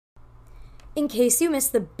In case you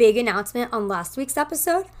missed the big announcement on last week's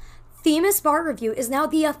episode, Themis Bar Review is now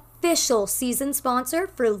the official season sponsor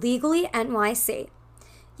for Legally NYC.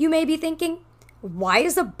 You may be thinking, why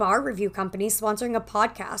is a bar review company sponsoring a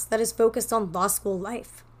podcast that is focused on law school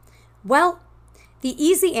life? Well, the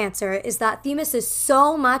easy answer is that Themis is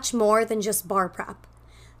so much more than just bar prep.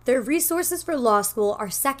 Their resources for law school are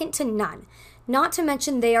second to none, not to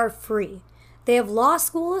mention they are free. They have law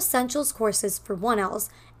school essentials courses for 1Ls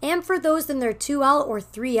and for those in their 2L or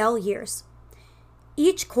 3L years.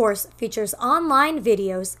 Each course features online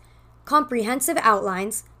videos, comprehensive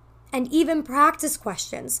outlines, and even practice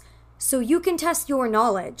questions so you can test your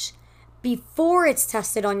knowledge before it's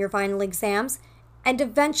tested on your final exams and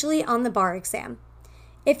eventually on the bar exam.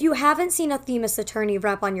 If you haven't seen a Themis attorney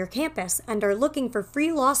rep on your campus and are looking for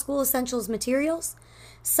free law school essentials materials,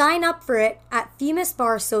 sign up for it at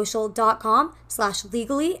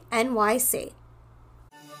themisbarsocial.com/legallynyc.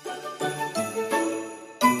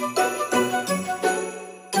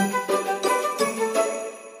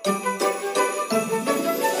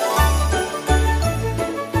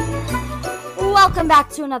 Welcome back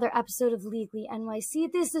to another episode of Legally NYC.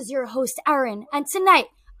 This is your host, Erin, and tonight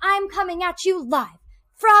I'm coming at you live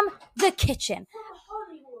from the kitchen.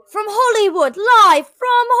 From Hollywood, live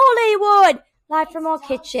from Hollywood. Live from our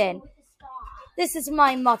kitchen. This is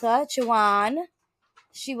my mother, Joanne.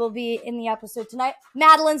 She will be in the episode tonight.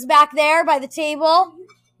 Madeline's back there by the table.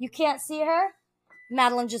 You can't see her.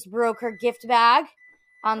 Madeline just broke her gift bag.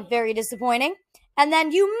 Very disappointing. And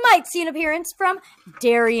then you might see an appearance from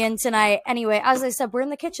Darian tonight. Anyway, as I said, we're in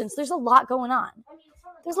the kitchen, so there's a lot going on.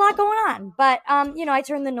 But, I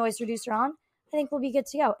turned the noise reducer on. I think we'll be good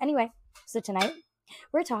to go. Anyway, so tonight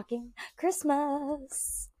we're talking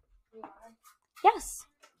Christmas. Yes,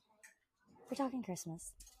 we're talking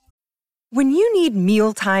Christmas. When you need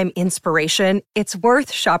mealtime inspiration, it's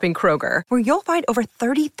worth shopping Kroger, where you'll find over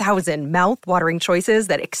 30,000 mouth-watering choices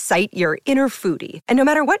that excite your inner foodie. And no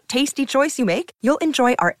matter what tasty choice you make, you'll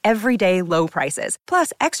enjoy our everyday low prices,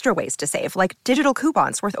 plus extra ways to save, like digital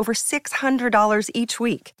coupons worth over $600 each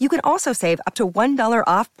week. You can also save up to $1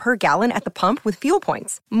 off per gallon at the pump with fuel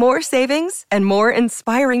points. More savings and more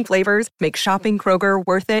inspiring flavors make shopping Kroger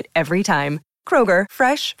worth it every time. Kroger,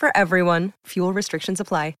 fresh for everyone. Fuel restrictions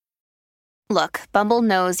apply. Look, Bumble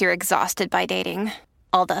knows you're exhausted by dating.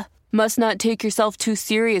 All the, must not take yourself too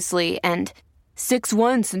seriously, and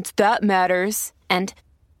 6'1" since that matters, and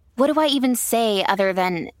what do I even say other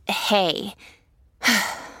than, hey?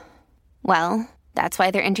 Well, that's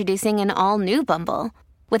why they're introducing an all-new Bumble,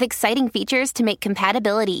 with exciting features to make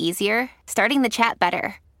compatibility easier, starting the chat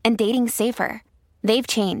better, and dating safer. They've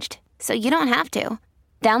changed, so you don't have to.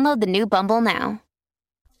 Download the new Bumble now.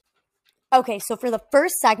 Okay, so for the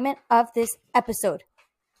first segment of this episode,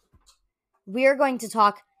 we are going to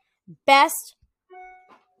talk best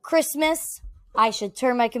Christmas. I should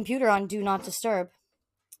turn my computer on Do Not Disturb.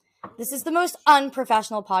 This is the most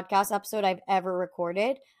unprofessional podcast episode I've ever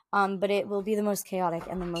recorded, but it will be the most chaotic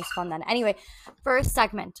and the most fun then. Anyway, first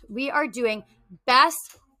segment, we are doing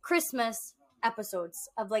best Christmas episodes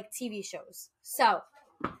of TV shows. So,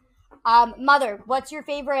 Mother, what's your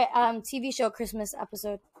favorite TV show Christmas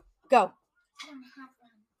episode? Go. I don't have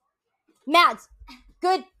one. Mads,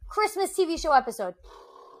 good Christmas TV show episode.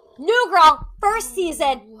 New Girl, first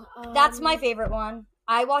season. That's my favorite one.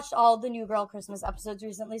 I watched all the New Girl Christmas episodes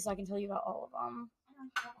recently, so I can tell you about all of them. I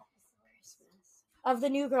don't have Christmas. Of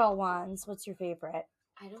the New Girl ones, what's your favorite?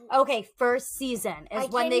 I don't. Okay, first season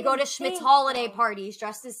is when they go to Schmidt's holiday parties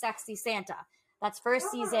dressed as sexy Santa. That's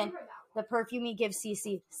first season. The perfume he gives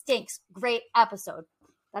Cece stinks. Great episode.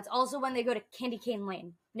 That's also when they go to Candy Cane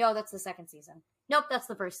Lane. No, that's the second season. Nope, that's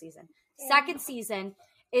the first season. Second season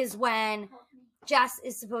is when Jess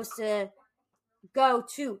is supposed to go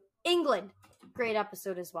to England. Great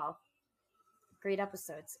episode as well. Great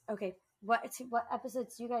episodes. Okay, what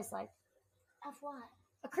episodes do you guys like? Of what?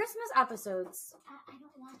 Christmas episodes. I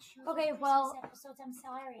don't watch shows. Okay, Christmas well- episodes. I'm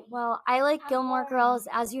sorry. Well, I like Gilmore Girls.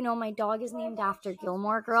 As you know, my dog is named after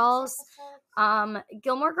Gilmore Girls.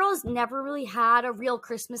 Gilmore Girls never really had a real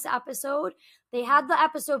Christmas episode. They had the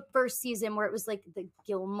episode first season where it was like the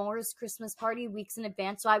Gilmore's Christmas party weeks in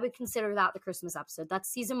advance. So I would consider that the Christmas episode. That's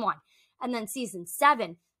season 1. And then season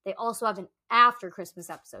 7, they also have an after Christmas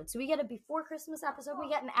episode. So we get a before Christmas episode, we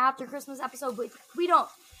get an after Christmas episode, but we don't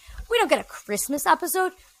get a Christmas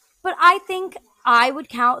episode, but I think I would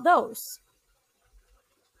count those.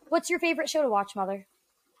 What's your favorite show to watch, Mother?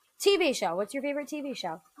 TV show. What's your favorite TV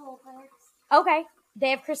show? Goldbergs. Okay. They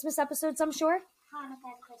have Christmas episodes, I'm sure?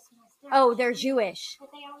 Hanukkah, Christmas. They're Jewish.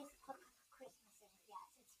 But they always put Christmas in it. Yes,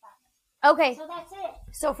 it's fun. Okay. So that's it.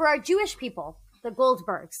 So for our Jewish people, The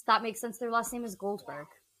Goldbergs. That makes sense. Their last name is Goldberg.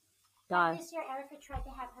 Duh. This year, Erica tried to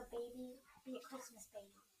have her baby be a Christmas baby.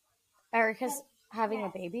 Erica's having a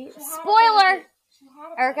baby. She had a Spoiler! baby. She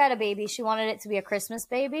had a Erica baby, had a baby. She wanted it to be a Christmas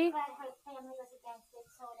baby. but her family was against it,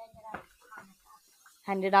 so it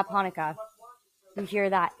Hanukkah. Ended up Hanukkah. You hear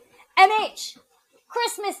that? MH!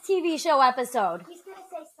 Christmas TV show episode. He's gonna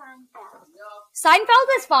say Seinfeld. Seinfeld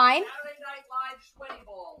was fine. Saturday Night Live sweaty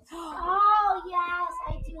balls. Oh yes,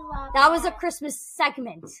 I do love That was a Christmas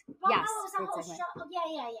segment. Well, Yes. no, it was a great whole segment. show.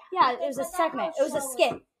 Yeah. Yeah, it was a But that segment. It whole was a show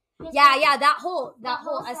skit. was- Yeah, that whole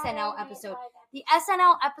Saturday SNL Night episode. Live The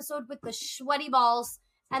SNL episode with the sweaty balls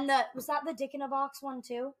and was that the Dick in a Box one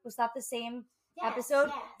too? Was that the same Yes, episode?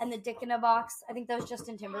 yes. And the Dick in a Box, I think that was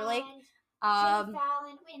Justin Timberlake. And Jimmy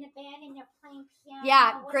Fallon in a band and they're playing piano.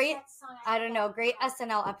 Yeah, What's great. that song? I don't know, great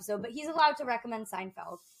SNL episode, but he's allowed to recommend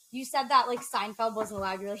Seinfeld. You said that like Seinfeld wasn't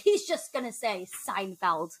allowed. You're like, he's just gonna say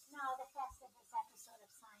Seinfeld. No, the Festivus episode of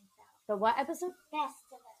Seinfeld. The what episode?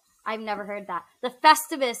 Festivus. I've never heard that. The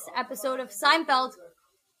Festivus episode of Seinfeld.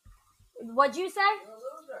 What'd you say?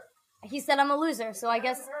 He said I'm a loser, so I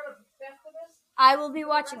guess Heard of Festivus? I will be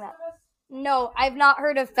watching that. No, I've not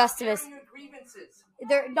heard of Festivus. Airing your grievances.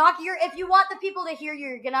 They're not your. If you want the people to hear you,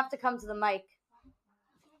 you're gonna have to come to the mic.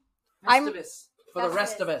 I'm- Festivus for the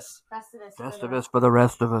rest of us. Festivus. Festivus for the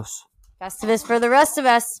rest of us. Festivus for the rest of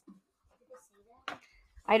us.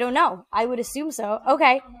 I don't know. I would assume so.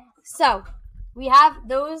 Okay, so we have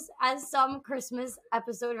those as some Christmas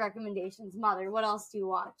episode recommendations. Mother, what else do you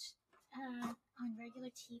watch? On regular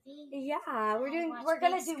TV. Yeah, we're We're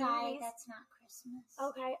gonna Big do Sky, movies. That's not Christmas.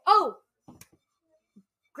 Okay. Oh,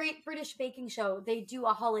 Great British Baking Show. They do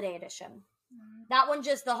a holiday edition. That one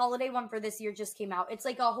the holiday one for this year just came out. It's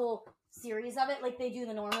like a whole series of it. Like they do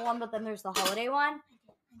the normal one, but then there's the holiday one.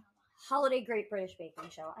 Holiday Great British Baking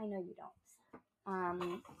Show. I know you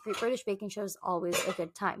don't. Great British Baking Show is always a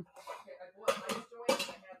good time.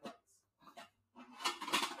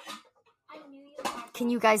 I knew you had Can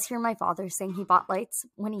you guys hear my father saying he bought lights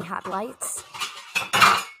when he had lights? Oh,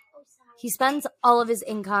 sorry. He spends all of his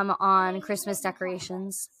income on Christmas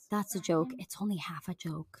decorations. That's a joke. It's only half a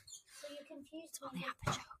joke. So you confused me. Only half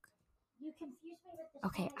a joke. You confused me with the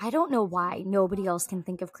Okay, Spanish I don't know why nobody else can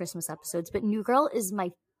think of Christmas episodes, but New Girl is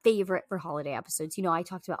my favorite for holiday episodes. You know, I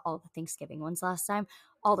talked about all the Thanksgiving ones last time,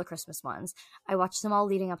 all the Christmas ones. I watched them all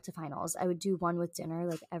leading up to finals. I would do one with dinner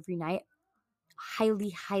like every night. Highly,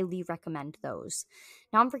 highly recommend those.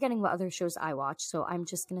 Now I'm forgetting what other shows I watch, so I'm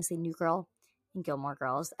just going to say New Girl and Gilmore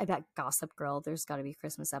Girls. I bet Gossip Girl, there's got to be a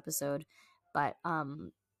Christmas episode. But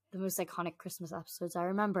the most iconic Christmas episodes I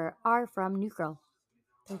remember are from New Girl.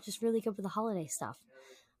 They're just really good with the holiday stuff.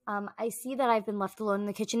 I see that I've been left alone in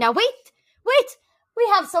the kitchen. Now, wait! We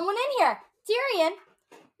have someone in here. Tyrion,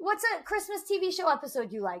 what's a Christmas TV show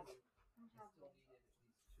episode you like?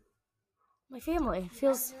 My family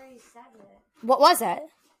feels... What was it?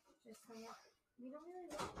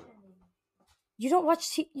 You don't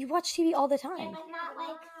watch you watch TV all the Yeah, time. but not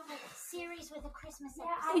like series with a Christmas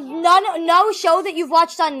episode. No show that you've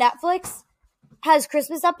watched on Netflix has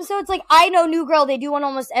Christmas episodes. Like, I know New Girl, they do one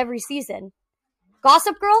almost every season.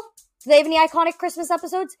 Gossip Girl, do they have any iconic Christmas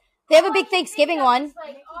episodes? They have a big Thanksgiving one.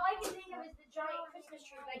 Like, all I can think of is the giant Christmas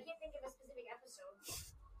tree, but I can't think of a specific episode.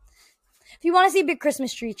 If you want to see a big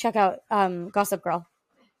Christmas tree, check out Gossip Girl.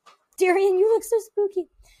 Darian, you look so spooky.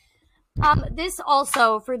 This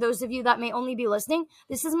also, for those of you that may only be listening,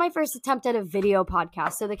 this is my first attempt at a video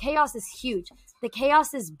podcast. So the chaos is huge. The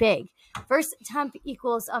chaos is big. First attempt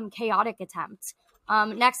equals chaotic attempt.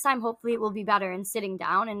 Next time, hopefully, it will be better and sitting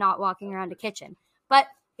down and not walking around a kitchen. But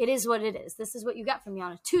it is what it is. This is what you get from me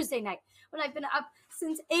on a Tuesday night when I've been up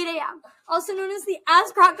since 8 a.m. Also known as the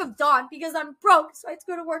ass crack of dawn because I'm broke, so I have to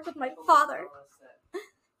go to work with my father.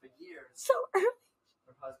 For years, So early.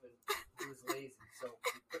 her husband he was lazy, so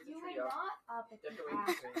he put the You tree were up. not up at the Decorated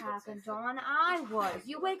ass tree, crack but of dawn. I was.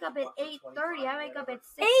 You wake up at 8:30. I wake up at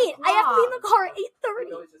 6 8. I have to be in the car at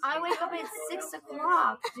 8:30. I wake up at 6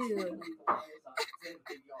 o'clock, dude.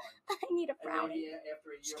 I need a brownie.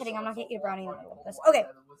 Just kidding, I'm not gonna eat a brownie in the middle of this. Okay.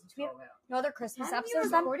 we have no other Christmas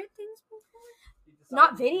episodes then? things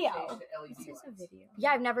Not video. This is a video.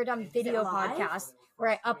 Yeah, I've never done video podcasts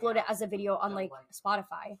where I upload it as a video on like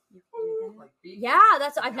Spotify. Yeah,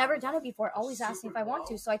 I've never done it before. Always ask me if I want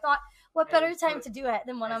to. So I thought, what better time to do it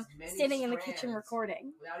than when I'm standing in the kitchen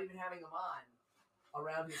recording? Without even having them on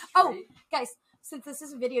around his tree. Oh, guys, since this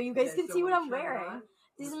is a video, you guys can see what I'm wearing.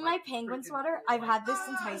 This is my penguin sweater. I've had this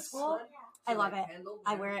since high school. I love it.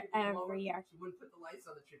 I wear it every year. He wouldn't put the lights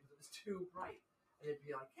on the tree because it was too bright. And it'd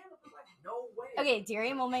be like, Caleb, I'm like, no way. Okay,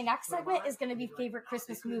 Darian, well, my next segment is going to be favorite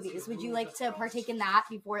Christmas movies. Would you like to partake in that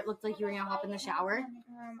before it looked like you were going to hop in the shower?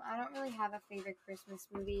 I don't really have a favorite Christmas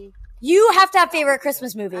movie. You have to have favorite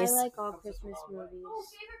Christmas movies. I like all Christmas movies. Oh,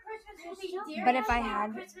 favorite Christmas movie. But if I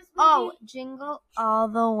had... Christmas movie. Oh, Jingle All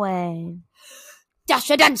the Way.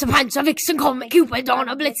 Dasher, Dancer, Prancer, Vixen, Comet, Cupid,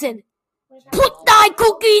 Donner, Blitzen. Put thy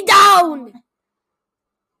cookie down!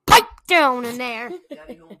 Pipe down in there.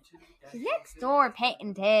 Daddy Home 2, Daddy Next Home 2. door,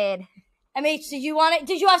 patented. MH, did you want it?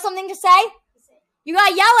 Did you have something to say? You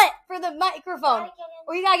gotta yell it for the microphone,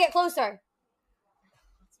 or you gotta get closer.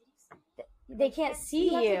 They can't see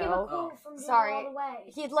you. Oh. Sorry.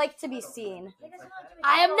 He'd like to be seen.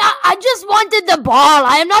 I am not. I just wanted the ball.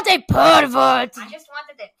 I am not a pervert. I just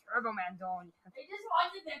wanted the Turbo Man done.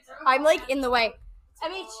 I'm like in the way.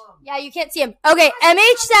 MH, yeah, you can't see him. Okay,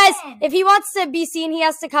 MH says if he wants to be seen, he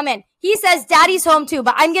has to come in. He says Daddy's home too,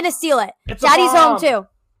 but I'm gonna steal it. Daddy's home too.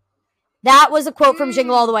 That was a quote from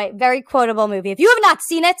Jingle All the Way. Very quotable movie. If you have not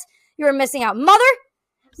seen it, you are missing out.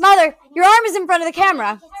 Mother, your arm is in front of the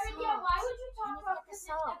camera. Why would you talk about this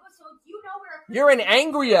episode? You know where. You're an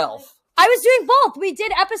angry elf. I was doing both. We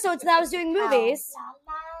did episodes and I was doing movies.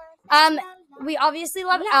 We obviously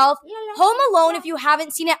love Elf. Home Alone, if you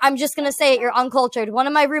haven't seen it, I'm just going to say it. You're uncultured. One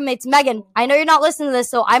of my roommates, Megan, I know you're not listening to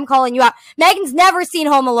this, so I'm calling you out. Megan's never seen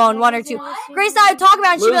Home Alone 1 or 2. Grace and I would talk about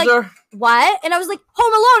it, and she'd be like, Loser. what? And I was like,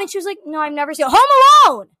 Home Alone. And she was like, no, I've never seen it. Home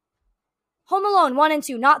Alone! Home Alone 1 and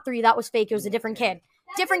 2, not 3. That was fake. It was a different kid.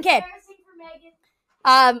 Different kid.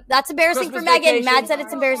 That's embarrassing Christmas for Megan. Vacation. Matt said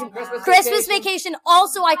it's embarrassing. Christmas Christmas Vacation. Vacation,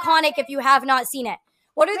 also iconic if you have not seen it.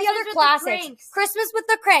 What are the Christmas other with the classics? Cranks. Christmas with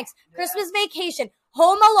the Cranks. Christmas Vacation.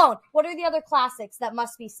 Home Alone. What are the other classics that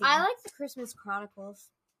must be seen? I like the Christmas Chronicles.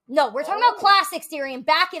 No, we're talking about classics, Tyrion.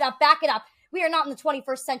 Back it up, back it up. We are not in the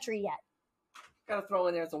 21st century yet. Gotta throw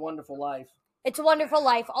in there, It's a Wonderful Life. It's a Wonderful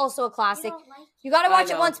Life, also a classic. don't like You gotta watch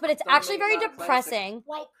I it know. once, but it's Don't actually make very it not a depressing.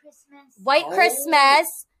 White Christmas. White Oh.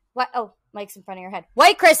 Christmas. What? Oh, Mike's in front of your head.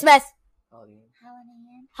 White Christmas. Oh, yeah. Holiday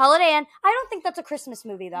Inn. Holiday Inn. I don't think that's a Christmas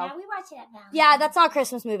movie, though. Yeah, we watch it at Valentine's. Yeah, that's not a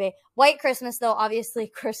Christmas movie. White Christmas, though, obviously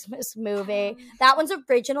Christmas movie. That one's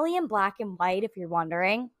originally in black and white, if you're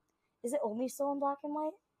wondering. Is it only still in black and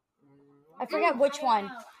white? I forget which one.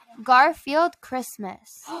 Garfield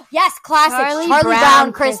Christmas. Yes, classic. Charlie Brown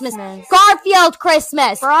Brown Christmas. Christmas. Garfield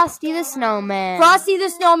Christmas. Frosty the Snowman. Frosty the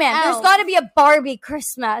Snowman. There's Elf. got to be a Barbie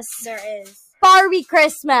Christmas. There is. Barbie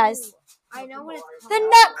Christmas. I know what it's called. The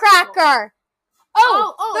Nutcracker.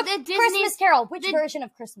 Oh, the the Disney- Christmas Carol. Which the- version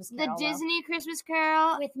of Christmas The Carol? though? Disney Christmas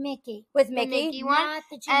Carol With Mickey. with the Mickey. Mickey one, Not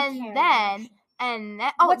the Jim Carrey and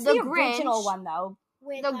then What's the the Grinch, original one though?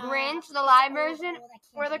 With, the Grinch, the live version,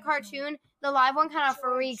 or the cartoon. The live one kind of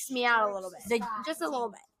freaks me out a little bit, just a little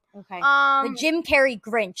bit. Okay. The Jim Carrey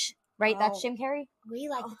Grinch, right? That's Oh. Jim Carrey. We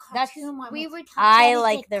like the that's- cartoon one. we with would- I Benedict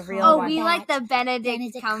like the real Oh, one. we like the Benedict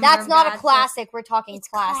Benedict Cumberbatch. That's not a one. classic. We're talking It's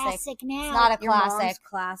classic. now. It's not a Your mom's classic.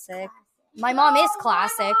 classic. My mom is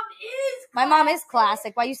classic. My mom is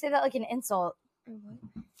classic. Why you say that like an insult? Do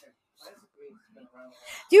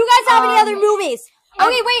you guys have any other movies?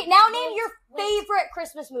 Okay, wait. Now name your favorite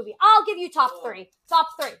Christmas movie. I'll give you top 3. Top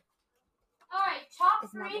 3. All right, top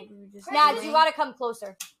Isn't that three. what we were just Nads, doing? you gotta come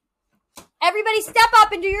closer. Everybody, step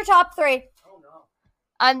up and do your top 3.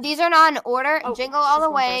 These are not in order. Oh, Jingle All she's the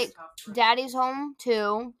going Way, first. Daddy's Home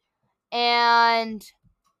 2, and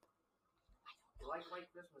You like White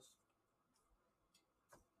Christmas?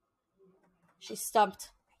 She's stumped.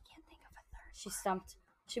 I can't think of a third. She's stumped.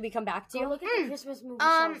 Should we come back to you? Look at the Christmas movie.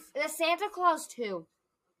 the Santa Claus 2.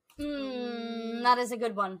 That is a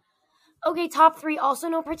good one. Okay, top 3. Also,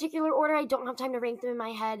 no particular order. I don't have time to rank them in my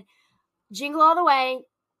head. Jingle All the Way.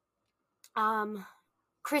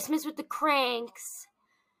 Christmas with the Cranks.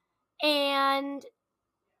 And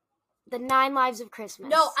The 9 Lives of Christmas.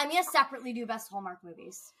 No, I'm gonna separately do best Hallmark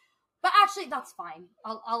movies. But actually, that's fine.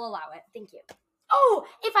 I'll allow it. Thank you. Oh,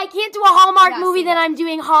 if I can't do a Hallmark Yeah, movie, see then that. I'm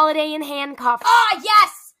doing Holiday in Handcuffs. Ah,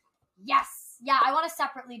 yes! Yes. Yeah, I want to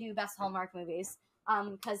separately do best Hallmark movies.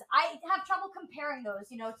 Because I have trouble comparing those,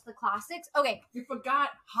 to the classics. Okay, You forgot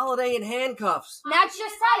Holiday in Handcuffs. Max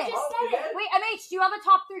just said it. Oh, we did? Wait, MH, do you have a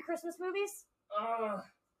top 3 Christmas movies?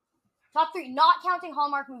 Top 3, not counting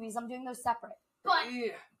Hallmark movies. I'm doing those separate. But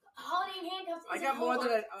Yeah. Holiday in Handcuffs I isn't got more than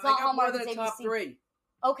Hallmark. a, It's I not got more Hallmark, than a it's top ABC. 3.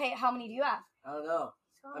 Okay, how many do you have? I don't know.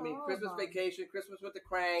 I mean, Christmas Vacation, Christmas with the Get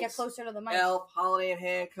Cranks, closer to the mic. Elf, Holiday in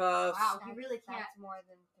Handcuffs. Wow, you really can't. That's more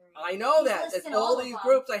than 3. I know He's that. It's listing all all of these them.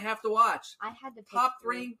 groups I have to watch. I had to pick Top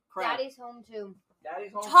 3, crap. Daddy's Home 2.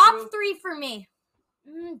 Daddy's Home Top 2. 3 for me.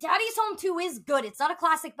 Daddy's Home 2 is good. It's not a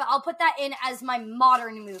classic, but I'll put that in as my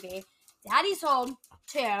modern movie. Daddy's Home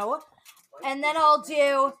 2. And then I'll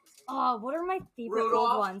do, what are my favorite old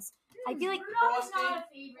Rudolph. ones? I feel like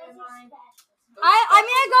Frosty. I'm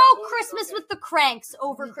gonna go Christmas with the Cranks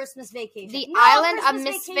over Christmas Vacation. The No, Island of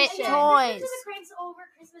Christmas Misfit Vacation. Toys. over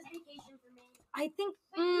Christmas Vacation for me. I think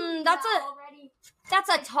that's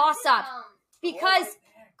a toss up because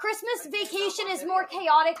Christmas Vacation is more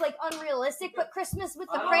chaotic, like unrealistic, but Christmas with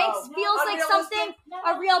the I don't Cranks know. feels like something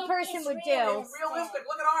a real person would do. It's realistic.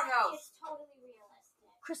 Look at our house. It's totally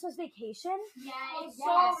realistic. Christmas Vacation? Yeah, it's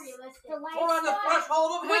so realistic. The We're on the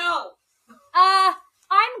threshold of hell.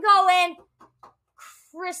 I'm going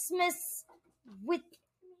Christmas with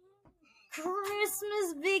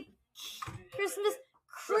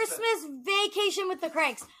Christmas Vacation with the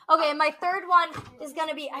Cranks. Okay, and my third one is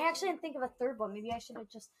gonna be. I actually didn't think of a third one. Maybe I should have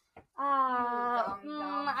just.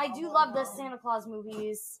 I do love the Santa Claus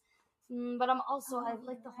movies, but I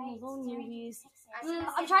like the Home Alone movies.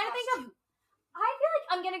 I'm trying to think of. I feel like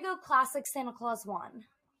I'm gonna go classic Santa Claus 1.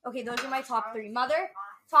 Okay, those are my top 3.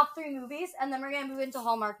 Top 3 movies, and then we're gonna move into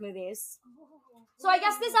Hallmark movies. So I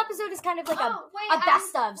guess this episode is kind of like a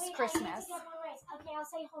best of Christmas. Okay, I'll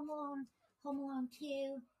say Home Alone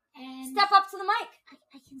 2, and Step up to the mic.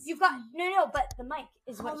 I can You've got no, but the mic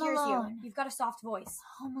is what Home hears you. Alone. You've got a soft voice.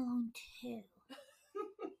 Home Alone 2,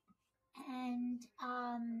 and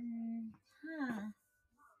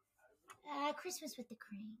Christmas with the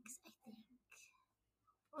Cranks, I think,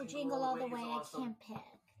 or Jingle All the Way. Awesome. I can't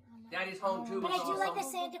pick, Daddy's Home too. but was I do like the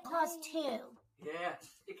awesome. Santa Claus 2. Yeah,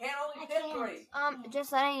 you can't only I pick can't. 3.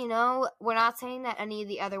 Just letting you know, we're not saying that any of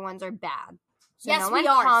the other ones are bad. So Yes, no we one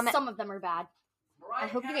are. comment- Some of them are bad. Mariah I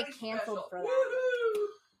hope you get Carey canceled special. for that.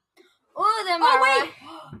 Woohoo! Oh, them Oh are.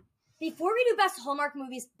 wait! Before we do best Hallmark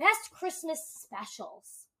movies, best Christmas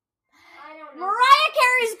specials. I don't know. Mariah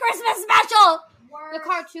Carey's Christmas special. The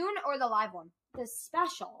cartoon or the live one? The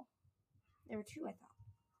special. There were 2, I thought.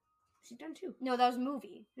 She's done 2. No, that was a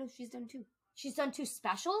movie. No, she's done 2. She's done 2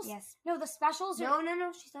 specials. Yes. No, the specials are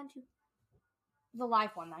No, she's done 2. the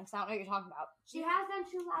live one. Then, 'cause I don't know what you're talking about. She has done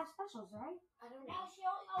 2 live specials, right? I don't know. She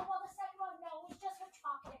only, well, the second one, no, it was just her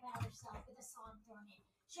talking about herself with a song thrown in.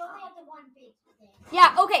 She only had the one big thing.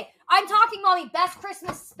 Yeah. Okay. I'm talking, mommy. Best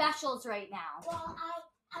Christmas specials right now. Well,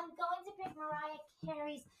 I'm going to pick Mariah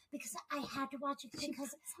Carey's because I had to watch it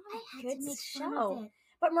because I had good to make fun show. of it.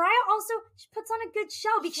 But Mariah also she puts on a good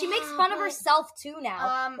show because she makes Yeah, fun of but- herself too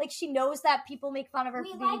now. Like she knows that people make fun of her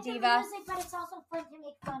We for being like the diva. music, but it's also fun to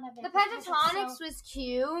make fun of it. The because it's Pentatonics so- was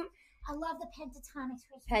cute. I love the Pentatonics.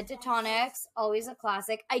 Christmas Pentatonics, always a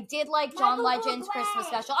classic. I did like Michael John Legend's Bublé. Christmas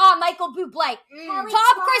special. Michael Bublé. Kelly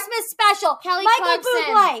Top Clark- Christmas special. Kelly Michael Clarkson.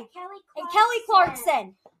 Bublé Kelly and Kelly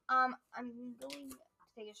Clarkson. I'm going to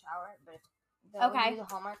take a shower, but Okay. the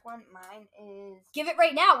Hallmark one, mine is Give it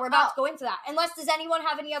right now. We're about to go into that. Unless does anyone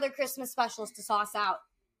have any other Christmas specials to sauce out?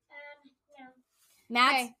 No.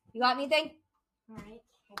 Mads, Okay. you got anything? Mariah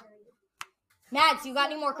Carey. Mads, you got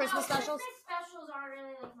any more Christmas specials? Specials aren't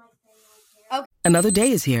really like my thing. Another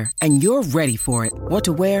day is here, and you're ready for it. What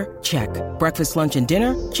to wear? Check. Breakfast, lunch, and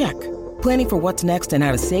dinner? Check. Planning for what's next and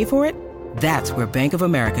how to save for it? That's where Bank of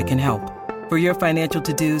America can help. For your financial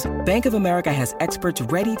to-dos, Bank of America has experts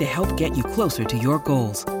ready to help get you closer to your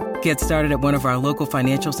goals. Get started at one of our local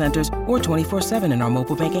financial centers or 24/7 in our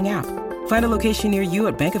mobile banking app. Find a location near you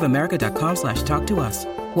at bankofamerica.com/talktous.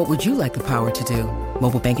 What would you like the power to do?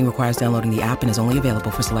 Mobile banking requires downloading the app and is only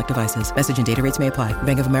available for select devices. Message and data rates may apply.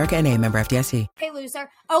 Bank of America N.A., member FDIC. Hey, loser.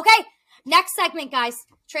 Okay, next segment, guys.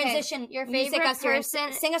 Transition. your Music favorite us your-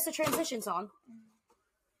 person- Sing us a transition song.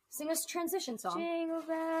 Sing us a transition song. Jingle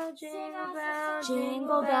bell, jingle bell,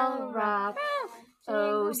 Jingle bell rock. Jingle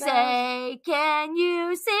Oh, bell. say, can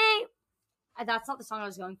you sing? That's not the song I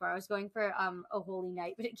was going for. I was going for Oh Holy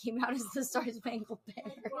Night, but it came out as the Star Spangled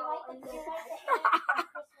Banner.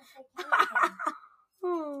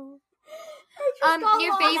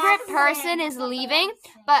 Your favorite person is leaving,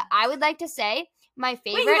 but I would like to say my Wait,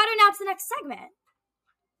 favorite. you gotta announce the next segment.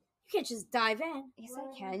 You can't just dive in. Yes,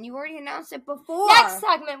 I can. You already announced it before. Next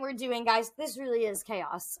segment we're doing, guys, this really is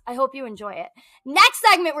chaos. I hope you enjoy it. Next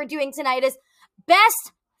segment we're doing tonight is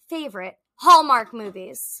best favorite Hallmark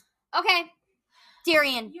movies. Okay,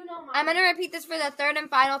 Darian. I'm gonna repeat this for the third and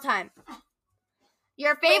final time.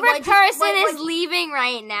 Your Wait, favorite what'd you- person wait, is leaving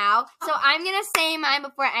right now, so I'm gonna say mine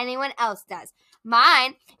before anyone else does.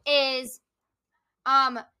 Mine is,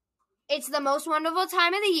 it's the most wonderful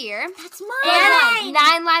time of the year. That's And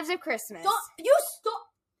 9 Lives of Christmas. You stop.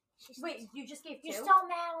 Wait, you just gave You two? stole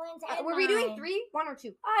Madeline's and Were we doing mine. 3, 1, or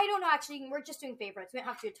 2? I don't know, actually. We're just doing favorites. We don't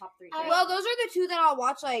have to do top three. All right. Well, those are the 2 that I'll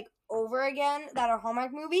watch like over again that are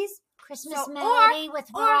Hallmark movies. Christmas So- Melody with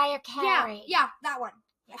or- Mariah Carey. Yeah, that one.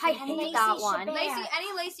 I hate that one. Lacey,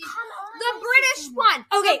 any Lacey. Come on, The Lacey British Chabert. one.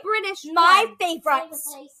 Okay, The British My one.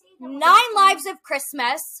 favorites. Lacey, the Nine one. Lives of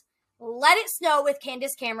Christmas, Let It Snow with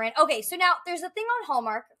Candace Cameron. Okay, so now there's a thing on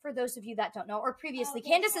Hallmark, for those of you that don't know, or previously.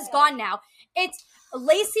 Candace is gone now. It's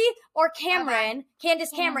Lacey or Cameron,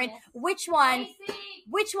 Candace Cameron. Which one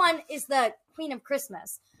is the Queen of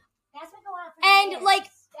Christmas? That's been going on for And, years. like,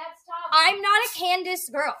 That's tough. I'm not a Candace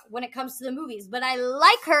girl when it comes to the movies, but I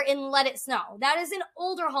like her in Let It Snow. That is an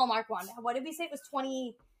older Hallmark one. What did we say? It was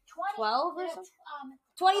 2012 or something?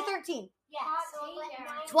 2013. Yeah, so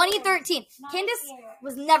 2013. Ninth Candace year.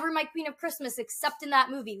 was never my Queen of Christmas except in that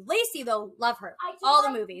movie. Lacey, though, love her. I do All the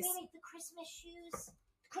like movies. maybe the Christmas shoes,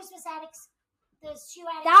 Christmas addicts, the shoe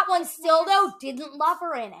addicts. That one still, Christmas. though, didn't love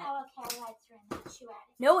her in it. Oh, okay, I liked her in that shoe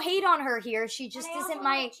addict. No hate on her here. She just And I also isn't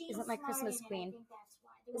my like Jean Smart Christmas in it. I queen. think that's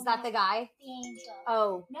why. Is one that the guy? The angel.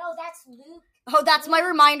 Oh. No, that's Luke. Oh, that's my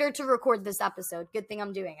reminder to record this episode. Good thing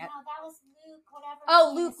I'm doing No, it. that was Luke, whatever.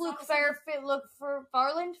 Oh, his name Luke is.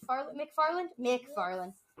 Farland?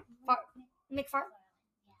 McFarland? McFarland?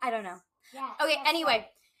 I don't know. Yeah. Okay, that's anyway.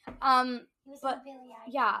 right. He was but in Billy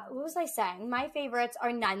Idol. yeah, what was I saying? My favorites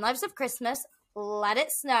are Nine Lives of Christmas, Let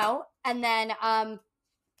It Snow, and then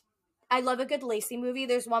I love a good Lacey movie.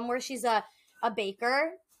 There's one where she's a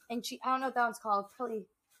baker, and I don't know what that one's called. Probably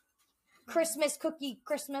Christmas Cookie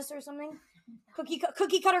Christmas or something.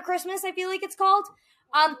 Cookie Cutter Christmas, I feel like it's called.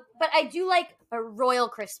 But I do like a Royal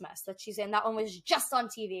Christmas that she's in. That one was just on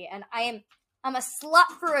TV, and I'm a slut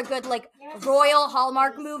for a good like Royal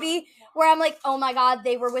Hallmark movie where I'm like, oh my god,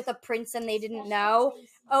 they were with a prince and they didn't know.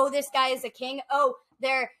 Oh, this guy is a king. Oh,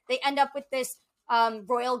 they end up with this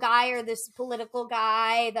royal guy or this political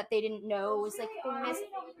guy that they didn't know was like famous.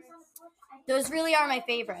 Those really are my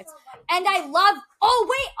favorites. And I love,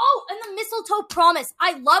 and the Mistletoe Promise.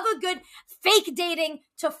 I love a good fake dating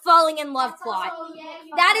to falling in love plot.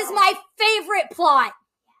 That is my favorite plot.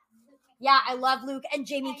 Yeah, I love Luke and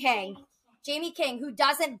Jamie King. Jamie King, who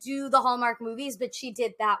doesn't do the Hallmark movies, but she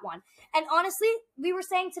did that one. And honestly, we were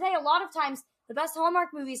saying today, a lot of times, the best Hallmark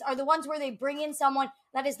movies are the ones where they bring in someone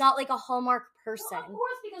that is not like a Hallmark person. Well, of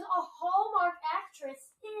course, because a Hallmark actress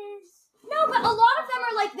is. No, but a lot of them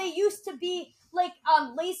are like they used to be like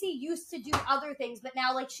Lacey used to do other things, but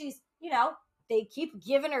now like she's they keep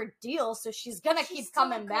giving her deals, so she's gonna keep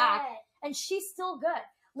coming back, and she's still good.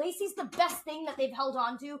 Lacey's the best thing that they've held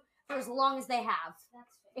on to for as long as they have.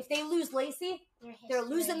 If they lose Lacey, they're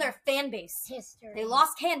losing their fan base. History. They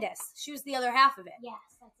lost Candace. She was the other half of it. Yes,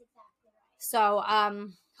 that's exactly right. So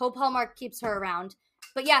hope Hallmark keeps her around.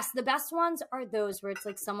 But yes, the best ones are those where it's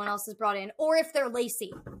like someone else is brought in, or if they're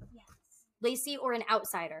Lacey. Yes. Lacey or an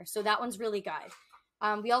outsider. So that one's really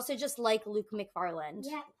good. We also just like Luke McFarland.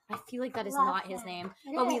 Yeah. I feel like that is Love not his him. name.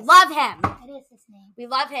 It But we is. love him. It is his name. We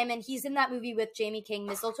love him. And he's in that movie with Jamie King,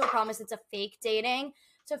 Mistletoe Promise. It's a fake dating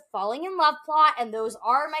to falling in love plot. And those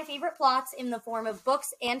are my favorite plots in the form of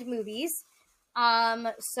books and movies. So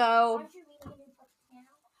Aren't you reading it in book now?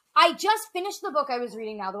 I just finished the book I was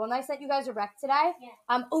reading now. The one that I sent you guys a rec today.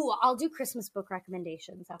 Yeah. I'll do Christmas book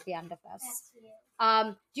recommendations at the end of this. That's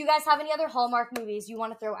you. Do you guys have any other Hallmark movies you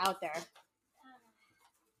want to throw out there?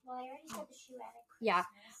 Well, I already said the shoe addict. Yeah.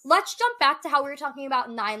 Christmas. Let's jump back to how we were talking about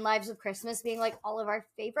Nine Lives of Christmas being like all of our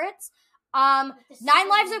favorites. Nine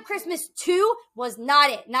Lives of Christmas 2 was not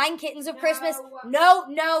it. Nine Kittens of Christmas.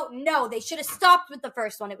 No. They should have stopped with the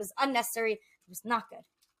first one. It was unnecessary. It was not good.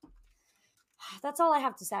 That's all I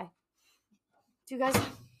have to say. Do you guys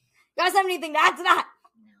have anything to add to that?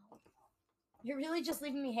 No. You're really just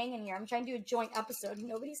leaving me hanging here. I'm trying to do a joint episode.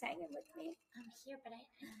 Nobody's hanging with me. I'm here, but I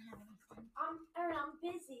don't have any fun. I'm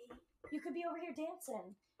busy. You could be over here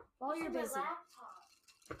dancing while you're Using my busy.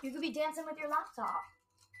 laptop. You could be dancing with your laptop.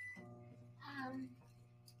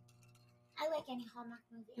 I like any Hallmark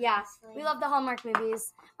movie. Yeah, honestly. we love the Hallmark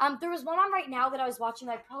movies. There was one on right now that I was watching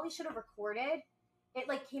that I probably should have recorded. It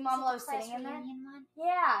like came on Is it while I the was class sitting in there. reunion one?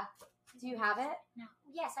 Yeah. Do you have it? No.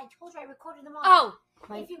 Yes, I told you I recorded them all. Oh.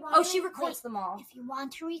 If you want She to- records wait, them all. If you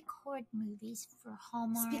want to record movies for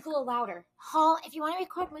Hallmark, Speak a little louder. if you want to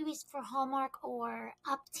record movies for Hallmark or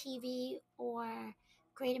Up TV or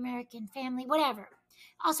Great American Family, whatever.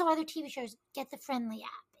 Also, other TV shows, get the Friendly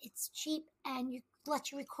app. It's cheap and you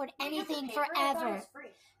let you record anything forever.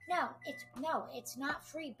 No, it's not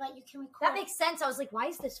free, but you can record. That makes sense. I was like, why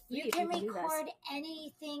is this free? You can if you do record this?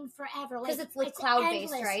 anything forever. 'Cause it's, like,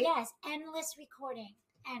 cloud-based, endless, right? Yes, endless recording,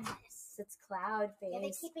 endless. It's cloud based. Yeah,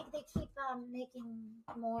 they keep making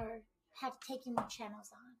more, taking more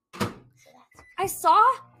channels on. So that's.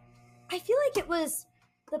 I feel like it was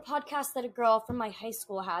the podcast that a girl from my high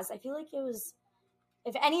school has. I feel like it was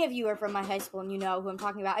if any of you are from my high school and you know who I'm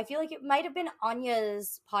talking about, I feel like it might have been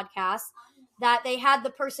Anya's podcast that they had the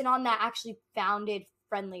person on that actually founded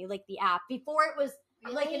Friendly, like the app, before it was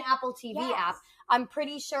like an Apple TV app. I'm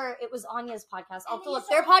pretty sure it was Anya's podcast. I'll have to look.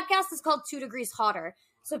 Their podcast is called 2 Degrees Hotter.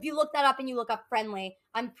 So if you look that up and you look up Friendly,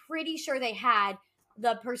 I'm pretty sure they had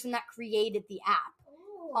the person that created the app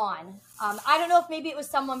on. I don't know if maybe it was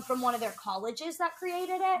someone from one of their colleges that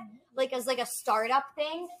created it, like as like a startup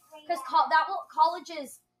thing. Because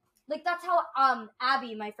colleges, like that's how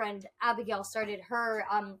Abby, my friend Abigail, started her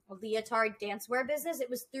leotard dancewear business. It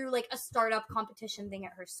was through like a startup competition thing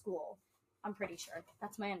at her school. I'm pretty sure.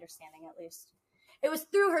 That's my understanding, at least. It was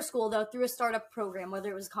through her school, though, through a startup program, whether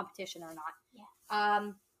it was a competition or not.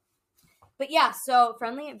 Yeah. But yeah, so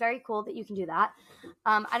Friendly, very cool that you can do that.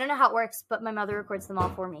 I don't know how it works, but my mother records them all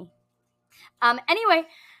for me. Anyway,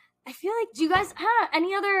 I feel like, do you guys have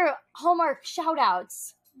any other Hallmark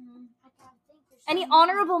shout-outs? Any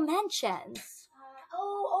honorable mentions?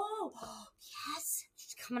 Yes.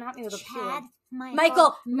 She's coming at me with a Chad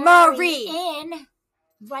Michael Murray. In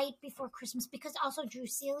Right Before Christmas, because also Drew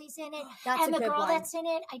Seeley's in it. That's and a the good girl one. that's in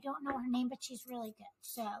it, I don't know her name, but she's really good.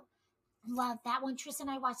 So, love that one. Tristan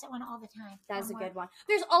and I watch that one all the time. That's a good one.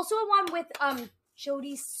 There's also a one with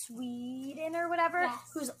Jodie Sweetin or whatever,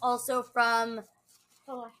 who's also from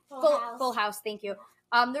Full House. Thank you.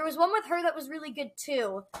 There was one with her that was really good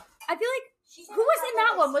too. I feel like who was in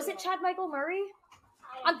that one? Was it Chad Michael Murray?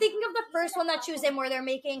 I'm thinking of the first one that she was in where they're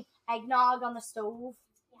making eggnog on the stove.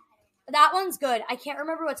 That one's good. I can't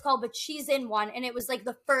remember what it's called, but she's in one, and it was like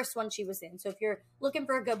the first one she was in. So if you're looking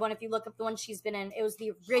for a good one, if you look up the one she's been in, it was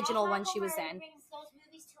the original one she was in.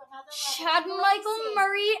 Chad Michael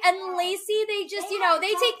Murray and Lacey, they just, they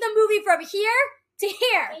take the movie from here to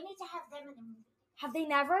here. They need to have them in the movie. Have they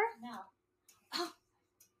never? No.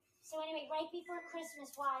 So anyway, Right Before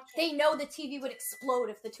Christmas, watch it. They know the TV would explode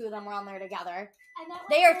if the two of them were on there together. And that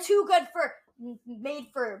They are too good made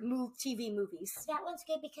for TV movies. That one's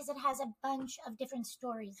good because it has a bunch of different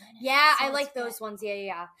stories in it. Yeah, So I like those ones.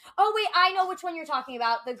 Yeah. Oh, wait, I know which one you're talking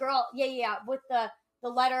about. The girl, with the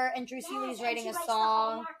letter and Drew Seeley's writing a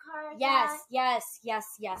song. Yes.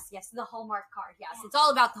 The Hallmark card. Yes, it's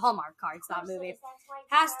all about the Hallmark cards, that movie.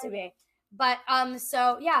 Has to be. But,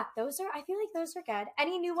 so, yeah, I feel like those are good.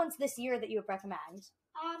 Any new ones this year that you would recommend?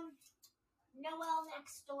 Noel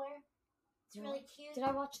Next Door. It's really cute. Did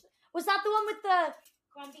I watch? Was that the one with the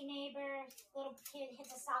grumpy neighbor? Little kid hit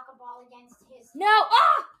the soccer ball against his. No!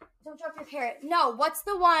 Ah! Don't drop your carrot. No, what's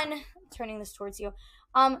the one? I'm turning this towards you.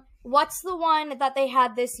 What's the one that they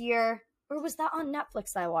had this year? Or was that on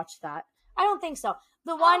Netflix that I watched that? I don't think so.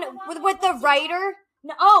 The one with the writer?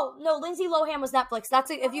 No, Lindsay Lohan was Netflix.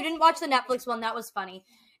 If you didn't watch the Netflix one, that was funny.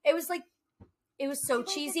 It was like, it was so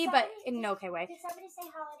cheesy, but in an okay way. Did somebody say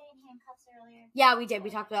Holiday in Handcuffs earlier? Yeah, we did. We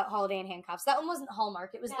talked about Holiday in Handcuffs. That one wasn't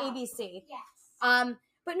Hallmark. It was ABC. Yes.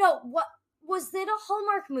 But no, what was it? A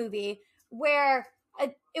Hallmark movie where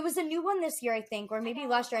it was a new one this year, I think, or maybe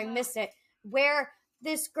last year. I missed it. Where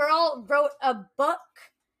this girl wrote a book.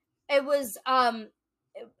 It was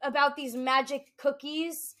about these magic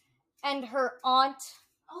cookies and her aunt.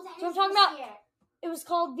 Oh, that so is I'm talking about. Year. It was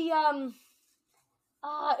called the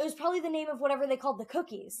it was probably the name of whatever they called the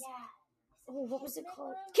cookies. Yeah. Oh, what was it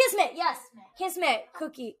called? Kismet, yes. Kismet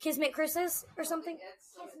cookie. Kismet Christmas or something?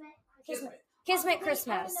 Kismet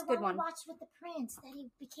Christmas. The Good one. one. We watched with the prince, that he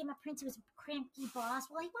became a prince. He was a cranky boss.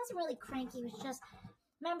 Well, he wasn't really cranky. He was just,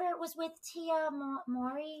 remember it was with Tia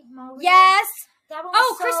Mowry? Yes. That one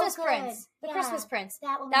was so Christmas good. Prince. The Christmas Prince.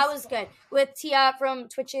 That was good. With Tia from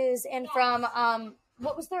Twitches and from,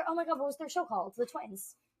 what was their show called? The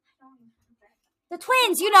Twins. The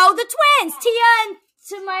Twins, the Twins! Tia and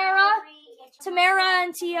Tamara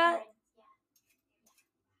and Tia.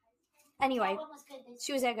 Anyway,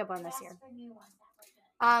 she was a good one this year.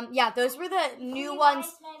 Those were the new ones.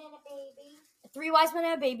 3 Wise Men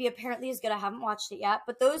and a Baby apparently is good. I haven't watched it yet.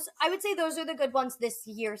 But I would say those are the good ones this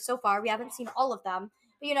year so far. We haven't seen all of them.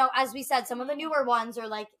 But, as we said, some of the newer ones are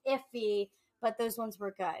like iffy, but those ones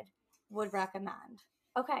were good. Would recommend.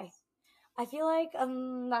 Okay. I feel like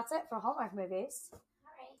that's it for Hallmark movies.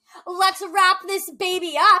 All right. Let's wrap this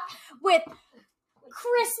baby up with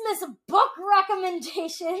Christmas book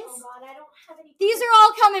recommendations. Oh God, I don't have any. These are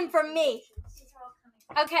all coming from me.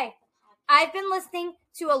 Okay. I've been listening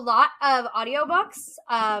to a lot of audiobooks.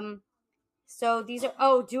 So these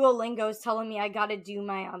are Duolingo's telling me I gotta do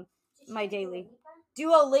my daily.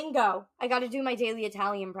 Duolingo. I gotta do my daily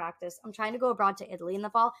Italian practice. I'm trying to go abroad to Italy in the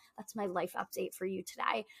fall. That's my life update for you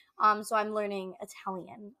today. So I'm learning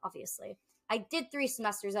Italian, obviously. I did 3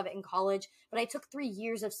 semesters of it in college, but I took 3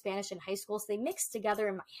 years of Spanish in high school, so they mixed together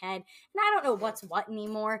in my head, and I don't know what's what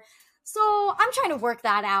anymore. So I'm trying to work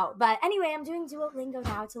that out. But anyway, I'm doing Duolingo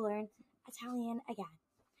now to learn Italian again.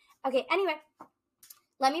 Okay, anyway,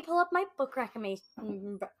 let me pull up my book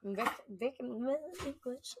recommendation.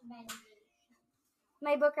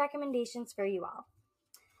 My book recommendations for you all.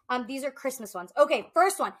 These are Christmas ones. Okay,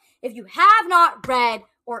 first one. If you have not read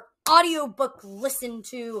or audiobook listened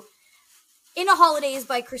to In a Holidays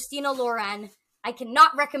by Christina Loren, I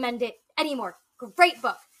cannot recommend it anymore. Great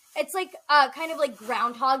book. It's like kind of like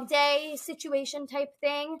Groundhog Day situation type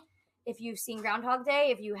thing. If you've seen Groundhog Day,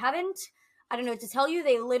 if you haven't, I don't know what to tell you.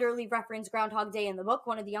 They literally reference Groundhog Day in the book.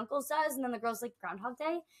 One of the uncles does, and then the girl's like, Groundhog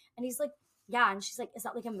Day? And he's like, yeah. And she's like, is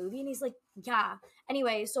that like a movie? And he's like, yeah.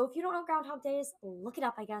 Anyway, so if you don't know Groundhog Day is, look it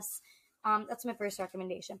up, I guess. That's my first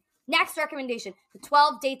recommendation. Next recommendation, The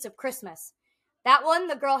 12 Dates of Christmas. That one,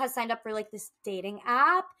 the girl has signed up for like this dating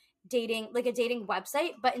app, like a dating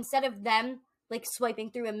website, but instead of them like swiping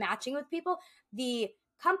through and matching with people, the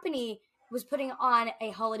company was putting on a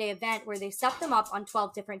holiday event where they set them up on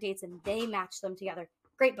 12 different dates and they matched them together.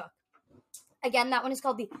 Great book. Again, that one is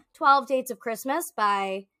called The 12 Dates of Christmas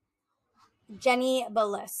by Jenny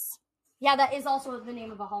Bliss. Yeah, that is also the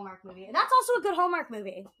name of a Hallmark movie. That's also a good Hallmark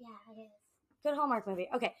movie. Yeah, it is. Good Hallmark movie.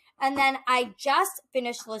 Okay. And then I just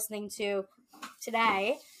finished listening to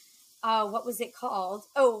today, what was it called?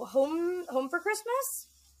 Oh, Home for Christmas?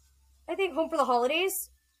 I think Home for the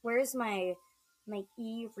Holidays. Where's my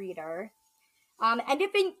e-reader? And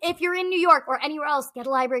if you're in New York or anywhere else, get a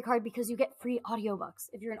library card because you get free audiobooks.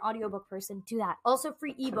 If you're an audiobook person, do that. Also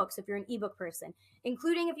free ebooks if you're an ebook person,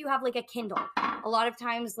 including if you have like a Kindle. A lot of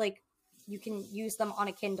times like you can use them on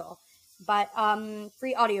a Kindle, but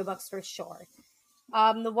free audiobooks for sure.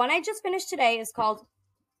 The one I just finished today is called,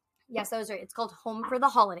 yes, that was right. It's called Home for the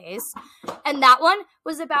Holidays. And that one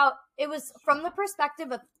was it was from the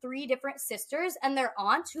perspective of 3 different sisters and their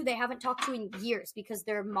aunt who they haven't talked to in years because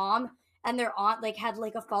their mom and their aunt like had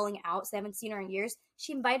like a falling out, so they haven't seen her in years.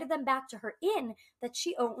 She invited them back to her inn that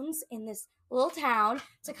she owns in this little town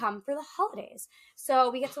to come for the holidays.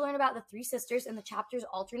 So we get to learn about the 3 sisters, and the chapters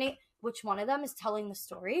alternate which one of them is telling the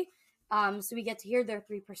story. So we get to hear their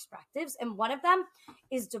 3 perspectives, and one of them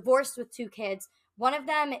is divorced with 2 kids. One of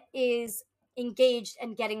them is engaged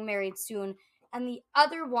and getting married soon, and the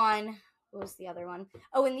other one, what was the other one?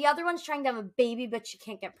 Oh, and the other one's trying to have a baby, but she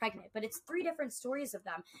can't get pregnant. But it's 3 different stories of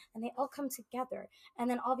them, and they all come together. And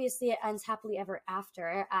then obviously it ends happily ever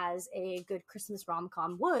after, as a good Christmas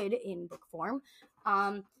rom-com would in book form.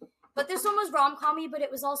 But this one was rom-com-y, but it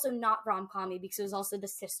was also not rom-com-y because it was also the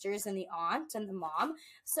sisters and the aunt and the mom.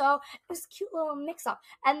 So it was a cute little mix-up.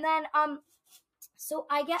 And then, so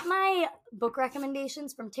I get my book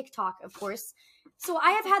recommendations from TikTok, of course. So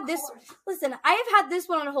I have had this, listen, I have had this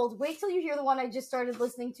one on hold. Wait till you hear the one I just started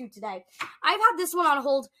listening to today. I've had this one on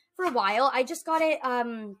hold for a while. I just got it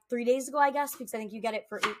 3 days ago, I guess, because I think you get it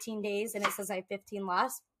for 18 days and it says I have 15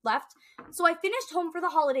 left. So I finished Home for the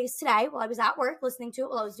Holidays today while I was at work listening to it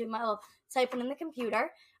while I was doing my little typing in the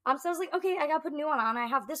computer. So I was like, okay, I gotta put a new one on. I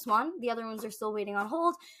have this one. The other ones are still waiting on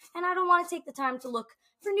hold, and I don't want to take the time to look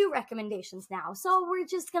for new recommendations now. So we're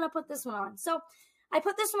just gonna put this one on. So I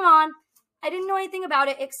put this one on. I didn't know anything about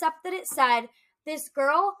it except that it said this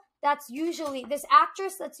girl this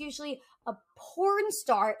actress that's usually a porn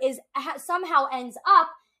star somehow ends up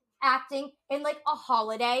acting in like a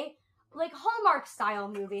holiday, like Hallmark style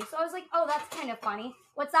movie. So I was like, oh, that's kind of funny.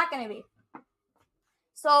 What's that gonna be?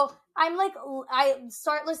 So I'm like, I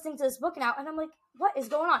start listening to this book now, and I'm like, what is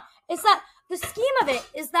going on? It's that the scheme of it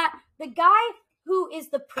is that the guy who is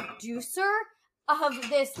the producer of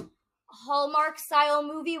this Hallmark style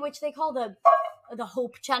movie, which they call the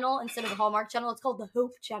Hope Channel instead of the Hallmark Channel, it's called the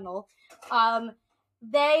Hope Channel.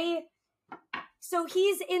 So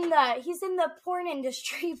he's in the porn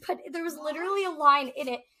industry, but there was literally a line in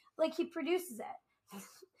it, like he produces it.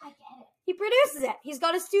 I get it. He produces it. He's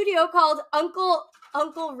got a studio called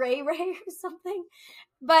Uncle Ray Ray or something.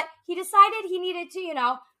 But he decided he needed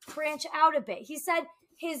to, branch out a bit. He said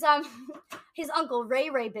his Uncle Ray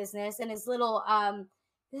Ray business and his little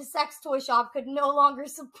his sex toy shop could no longer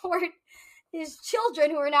support his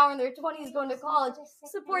children who are now in their 20s going to college,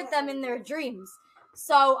 support them in their dreams.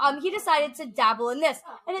 So he decided to dabble in this.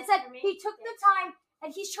 And it said he took the time,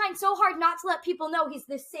 and he's trying so hard not to let people know he's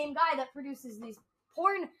the same guy that produces these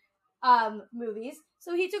porn movies.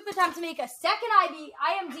 So he took the time to make a second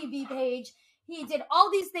IMDb page. He did all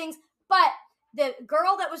these things, but the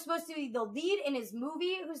girl that was supposed to be the lead in his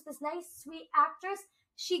movie, who's this nice, sweet actress,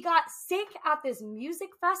 she got sick at this music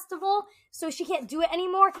festival, so she can't do it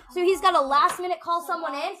anymore. So he's got to last minute call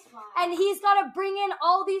someone in, and he's got to bring in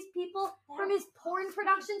all these people from his porn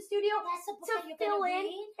production studio to fill in.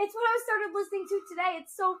 It's what I started listening to today.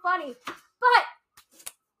 It's so funny. But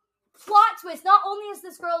plot twist, not only is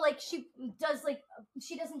this girl, like, she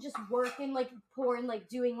doesn't just work in, like, porn, like,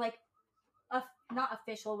 doing, like, not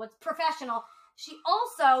official, what's professional. She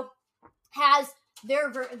also has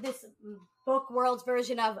this book world's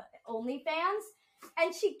version of OnlyFans,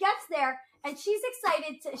 and she gets there, and she's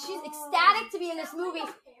ecstatic to be in this movie.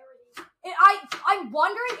 I'm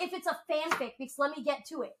wondering if it's a fanfic, because let me get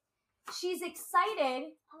to it. She's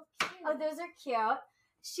excited. Oh, those are cute.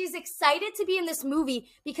 She's excited to be in this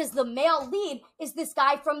movie because the male lead is this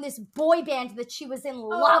guy from this boy band that she was in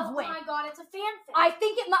love with. Oh my god, it's a fanfic. I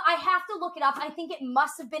have to look it up. I think it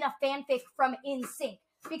must have been a fanfic from NSYNC,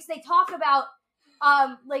 because they talk about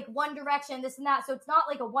like One Direction, this and that. So it's not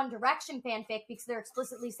like a One Direction fanfic, because they're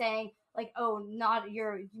explicitly saying like, oh,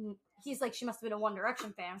 he's like, she must have been a One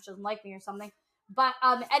Direction fan. She doesn't like me or something. But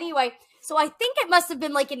anyway, so I think it must have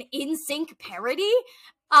been like an NSYNC parody.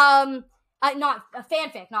 Not a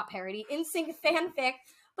fanfic, not parody, NSYNC fanfic,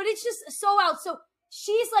 but it's just so out. So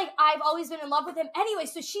she's like, I've always been in love with him. Anyway,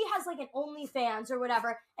 so she has like an OnlyFans or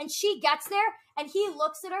whatever, and she gets there, and he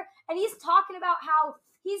looks at her, and he's talking about how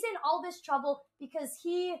he's in all this trouble because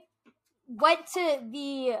he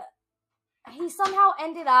somehow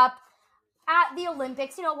ended up at the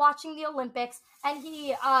Olympics, watching the Olympics, and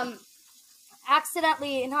he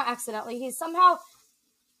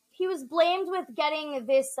he was blamed with getting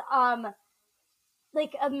this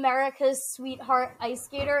like America's sweetheart ice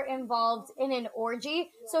skater involved in an orgy.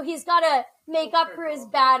 So he's got to make up for his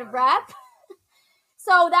bad rep.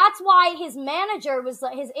 So that's why his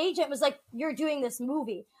agent was like, you're doing this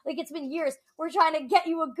movie. Like, it's been years. We're trying to get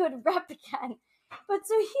you a good rep again. But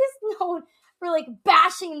so he's known for like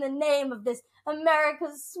bashing the name of this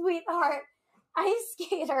America's sweetheart ice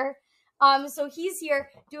skater. So he's here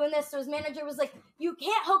doing this. So his manager was like, you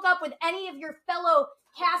can't hook up with any of your fellow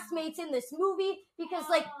castmates in this movie because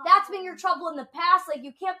like that's been your trouble in the past. Like,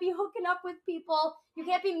 you can't be hooking up with people. You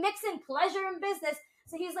can't be mixing pleasure and business.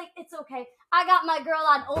 So he's like, it's okay. I got my girl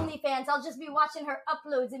on OnlyFans. I'll just be watching her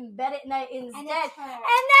uploads in bed at night instead. And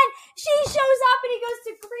then she shows up and he goes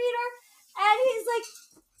to greet her and he's like,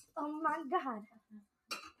 oh my God.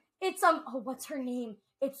 It's what's her name?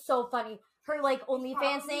 It's so funny. Her like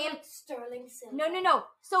OnlyFans name. Like Sterling Silver. No.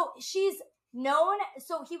 So she's known.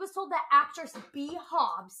 So he was told that actress B.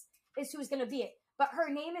 Hobbs is who's gonna be it. But her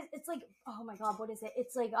name is. It's like, oh my God, what is it?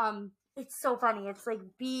 It's like It's so funny. It's like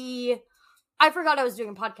B. I forgot I was doing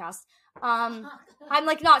a podcast. I'm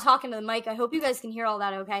like not talking to the mic. I hope you guys can hear all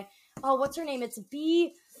that. Okay. Oh, what's her name? It's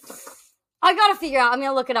B. I gotta figure out. I'm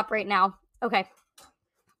gonna look it up right now. Okay.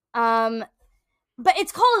 But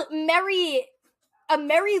it's called A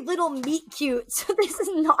Merry Little Meet Cute. So this is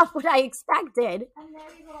not what I expected. A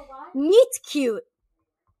merry little what? Meet cute.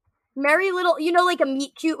 Merry little, like a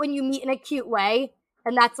meet cute when you meet in a cute way.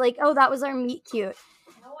 And that's like, oh, that was our meet cute.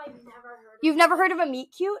 No, I've never heard of You've never heard of a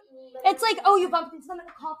meet cute? It's like, oh, you bumped into them at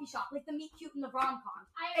the coffee shop, like the meet cute and the rom-com.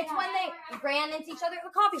 It's when they ran into each other at the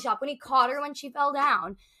coffee shop, when he caught her when she fell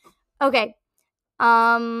down. Okay.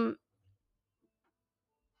 Yeah,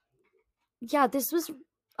 this was,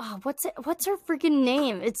 what's her freaking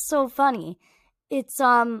name? It's so funny. It's,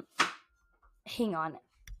 hang on.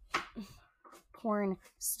 Porn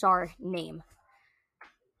star name.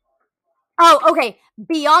 Oh, okay.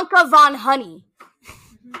 Bianca Von Honey.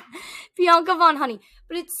 Bianca Von Honey.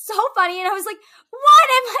 But it's so funny, and I was like, what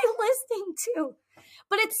am I listening to?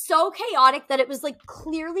 But it's so chaotic that it was, like,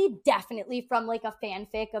 clearly, definitely from, like, a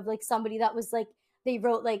fanfic of, like, somebody that was, like, they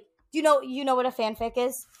wrote, like, you know what a fanfic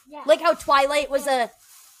is? Yeah. Like how Twilight was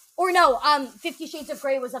 50 Shades of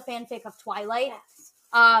Grey was a fanfic of Twilight. Yes.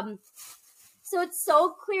 So it's so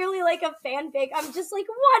clearly, like, a fanfic. I'm just like,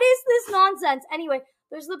 what is this nonsense? Anyway,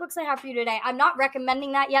 those are the books I have for you today. I'm not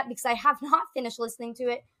recommending that yet because I have not finished listening to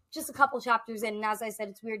it. Just a couple chapters in, and as I said,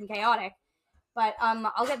 it's weird and chaotic. But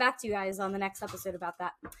I'll get back to you guys on the next episode about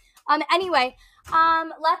that. Anyway,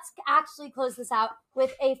 let's actually close this out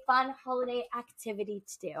with a fun holiday activity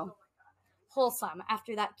to do. Wholesome,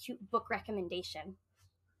 after that cute book recommendation.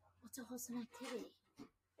 What's a wholesome activity?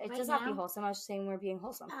 It does not be wholesome. I was just saying we're being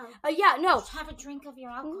wholesome. Oh. Yeah, no. Just have a drink of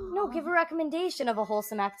your alcohol. No, give a recommendation of a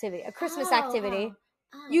wholesome activity. A Christmas activity.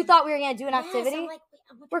 Oh. You thought we were going to do an activity? I'm like,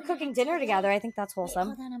 we're cooking dinner together. I think that's wholesome.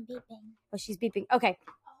 Wait, hold on, I'm beeping. Oh, she's beeping. Okay.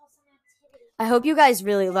 I hope you guys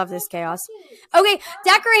really love this chaos. Okay,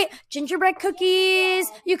 decorate gingerbread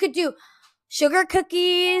cookies. You could do sugar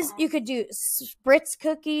cookies. You could do spritz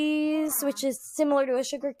cookies, which is similar to a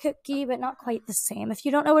sugar cookie, but not quite the same. If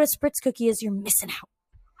you don't know what a spritz cookie is, you're missing out.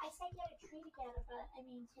 I said get a tree together, but I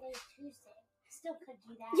mean, today's Tuesday. Still could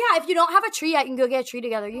do that. Yeah, if you don't have a tree yet, you can go get a tree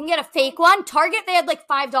together. You can get a fake one. Target, they had like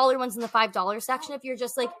 $5 ones in the $5 section if you're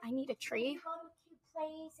just like, I need a tree. You go to a cute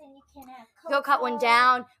place and you can have Go cut one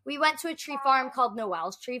down. We went to a tree farm called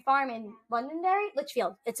Noel's Tree Farm in Londonderry,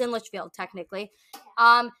 Litchfield. It's in Litchfield, technically.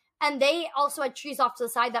 And they also had trees off to the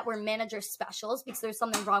side that were manager specials because there's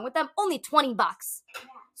something wrong with them. Only $20.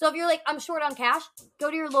 So if you're like, I'm short on cash,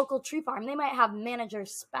 go to your local tree farm. They might have manager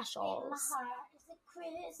specials.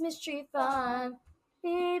 Christmas tree farm.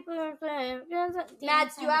 Mads,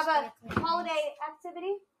 do you have a holiday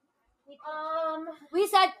activity? We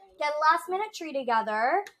said get a last minute tree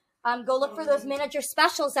together. Go look for those manager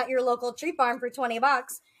specials at your local tree farm for $20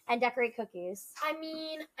 and decorate cookies. I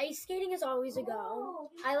mean, ice skating is always a go.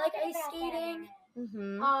 I like ice skating.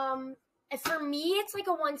 Mm-hmm. For me, it's like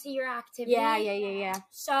a once-a-year activity. Yeah.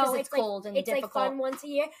 So it's cold and it's difficult. like fun once a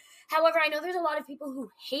year. However, I know there's a lot of people who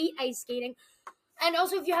hate ice skating. And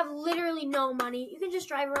also, if you have literally no money, you can just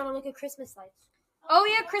drive around and look at Christmas lights. Oh,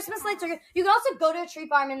 yeah, Christmas lights are good. You can also go to a tree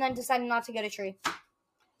farm and then decide not to get a tree.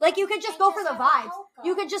 Like, you could just go for the vibes.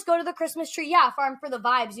 You could just go to the Christmas tree, farm for the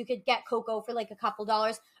vibes. You could get cocoa for, like, a couple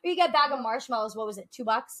dollars. Or you get a bag of marshmallows. What was it, $2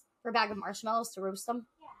 for a bag of marshmallows to roast them?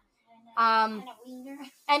 Yeah. And a wiener.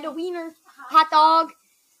 And a wiener. Hot dog.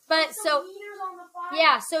 But so,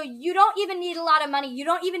 yeah, so you don't even need a lot of money. You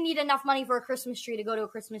don't even need enough money for a Christmas tree to go to a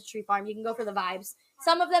Christmas tree farm. You can go for the vibes.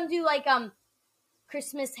 Some of them do, like,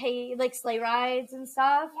 Christmas like sleigh rides and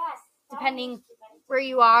stuff. Yes. Depending where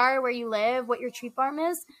you are, where you live, what your tree farm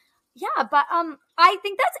is. Yeah, but I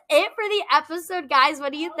think that's it for the episode, guys.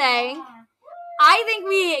 What do you think? Yeah. I think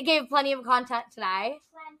we gave plenty of content today.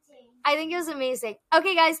 Plenty. I think it was amazing.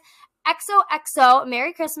 Okay, guys. XOXO.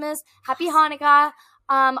 Merry Christmas. Happy Hanukkah.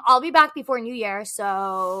 I'll be back before New Year,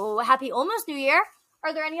 so happy almost New Year.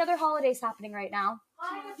 Are there any other holidays happening right now?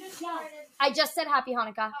 I just said happy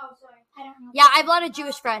Hanukkah. Oh, sorry. I don't know. Yeah, I have a lot of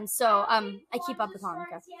Jewish friends, so I keep up with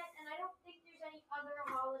Hanukkah.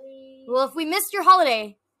 Well, if we missed your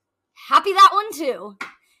holiday, happy that one too.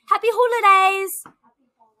 Happy holidays.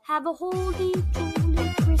 Have a holy